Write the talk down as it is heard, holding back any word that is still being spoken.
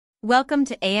Welcome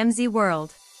to AMZ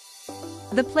World,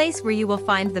 the place where you will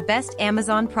find the best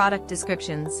Amazon product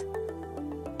descriptions.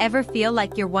 Ever feel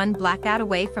like you're one blackout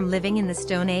away from living in the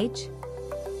Stone Age?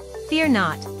 Fear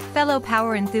not, fellow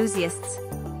power enthusiasts.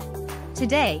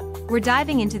 Today, we're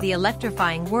diving into the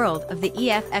electrifying world of the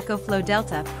ECOFLOW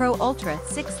Delta Pro Ultra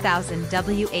 6000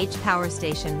 WH power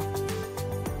station.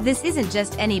 This isn't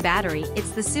just any battery, it's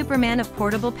the Superman of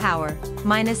portable power,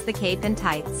 minus the cape and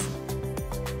tights.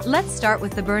 Let's start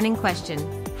with the burning question: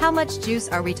 how much juice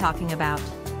are we talking about?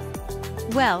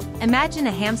 Well, imagine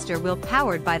a hamster wheel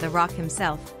powered by the Rock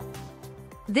himself.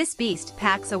 This beast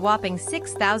packs a whopping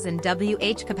 6,000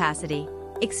 WH capacity,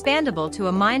 expandable to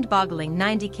a mind-boggling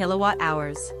 90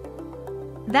 kilowatt-hours.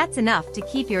 That's enough to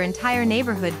keep your entire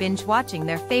neighborhood binge-watching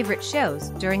their favorite shows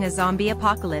during a zombie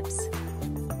apocalypse.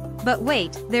 But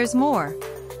wait, there's more.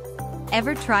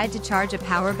 Ever tried to charge a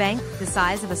power bank the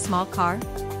size of a small car?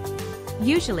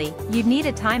 Usually, you'd need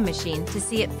a time machine to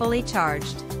see it fully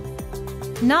charged.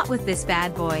 Not with this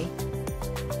bad boy.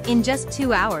 In just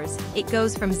 2 hours, it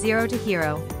goes from zero to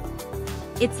hero.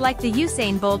 It's like the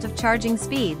Usain Bolt of charging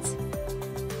speeds.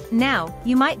 Now,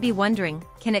 you might be wondering,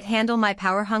 can it handle my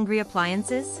power-hungry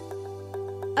appliances?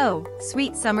 Oh,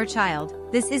 sweet summer child,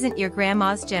 this isn't your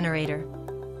grandma's generator.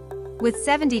 With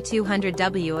 7200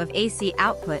 W of AC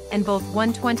output and both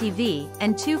 120V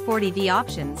and 240V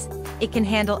options, it can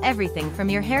handle everything from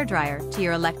your hairdryer to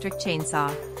your electric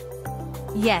chainsaw.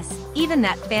 Yes, even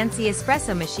that fancy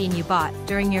espresso machine you bought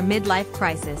during your midlife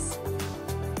crisis.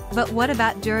 But what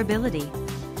about durability?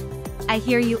 I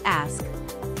hear you ask.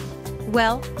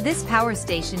 Well, this power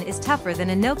station is tougher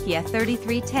than a Nokia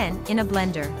 3310 in a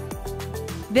blender.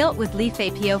 Built with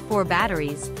lithium-ion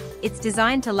batteries, it's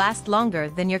designed to last longer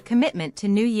than your commitment to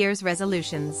New Year's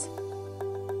resolutions.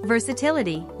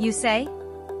 Versatility, you say?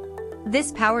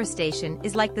 This power station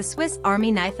is like the Swiss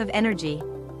Army knife of energy.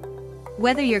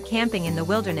 Whether you're camping in the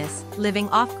wilderness, living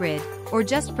off-grid, or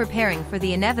just preparing for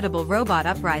the inevitable robot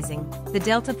uprising, the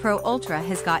Delta Pro Ultra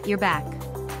has got your back.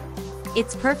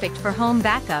 It's perfect for home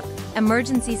backup,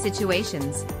 emergency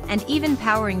situations, and even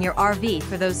powering your RV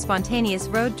for those spontaneous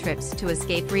road trips to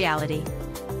escape reality.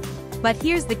 But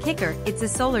here's the kicker, it's a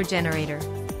solar generator.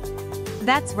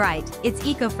 That's right, it's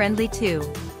eco-friendly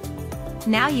too.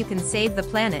 Now you can save the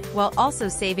planet while also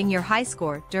saving your high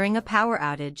score during a power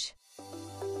outage.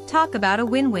 Talk about a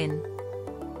win-win.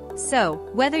 So,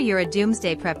 whether you're a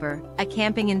doomsday prepper, a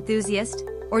camping enthusiast,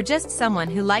 or just someone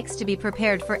who likes to be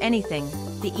prepared for anything,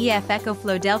 the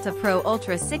ECOFLOW Delta Pro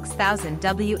Ultra 6000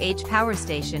 WH power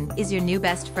station is your new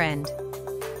best friend.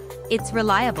 It's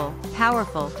reliable,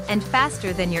 powerful, and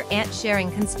faster than your aunt sharing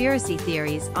conspiracy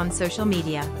theories on social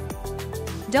media.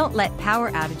 Don't let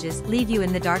power outages leave you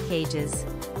in the dark ages.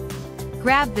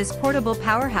 Grab this portable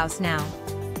powerhouse now.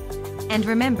 And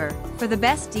remember, for the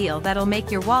best deal that'll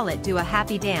make your wallet do a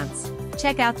happy dance,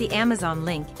 check out the Amazon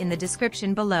link in the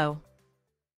description below.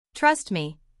 Trust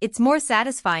me, it's more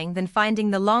satisfying than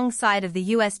finding the long side of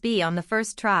the USB on the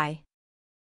first try.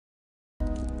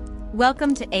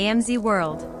 Welcome to AMZ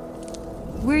World.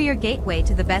 We're your gateway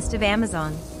to the best of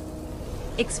Amazon.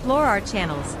 Explore our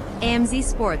channels: AMZ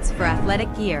Sports for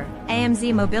athletic gear,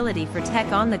 AMZ Mobility for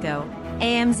tech on the go,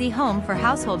 AMZ Home for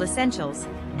household essentials,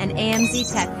 and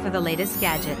AMZ Tech for the latest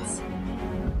gadgets.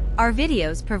 Our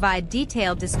videos provide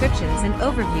detailed descriptions and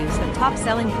overviews of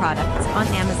top-selling products on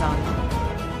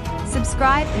Amazon.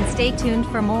 Subscribe and stay tuned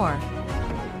for more.